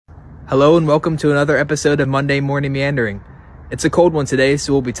Hello and welcome to another episode of Monday Morning Meandering. It's a cold one today,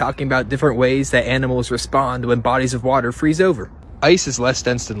 so we'll be talking about different ways that animals respond when bodies of water freeze over. Ice is less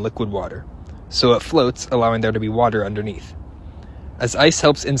dense than liquid water, so it floats, allowing there to be water underneath. As ice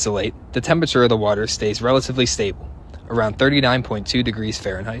helps insulate, the temperature of the water stays relatively stable, around 39.2 degrees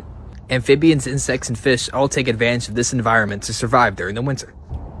Fahrenheit. Amphibians, insects, and fish all take advantage of this environment to survive during the winter.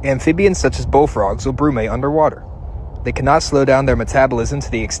 Amphibians such as bullfrogs will brumate underwater. They cannot slow down their metabolism to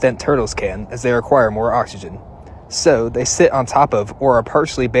the extent turtles can, as they require more oxygen. So, they sit on top of or are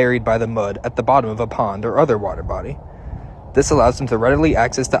partially buried by the mud at the bottom of a pond or other water body. This allows them to readily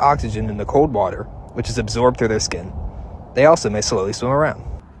access the oxygen in the cold water, which is absorbed through their skin. They also may slowly swim around.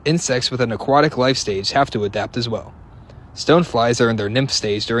 Insects with an aquatic life stage have to adapt as well. Stoneflies are in their nymph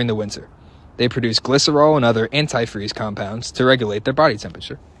stage during the winter. They produce glycerol and other antifreeze compounds to regulate their body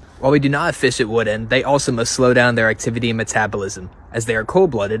temperature. While we do not have fish at wood end, they also must slow down their activity and metabolism, as they are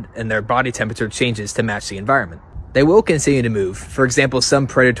cold-blooded and their body temperature changes to match the environment. They will continue to move. For example, some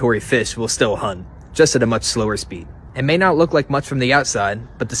predatory fish will still hunt, just at a much slower speed. It may not look like much from the outside,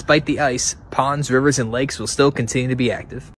 but despite the ice, ponds, rivers, and lakes will still continue to be active.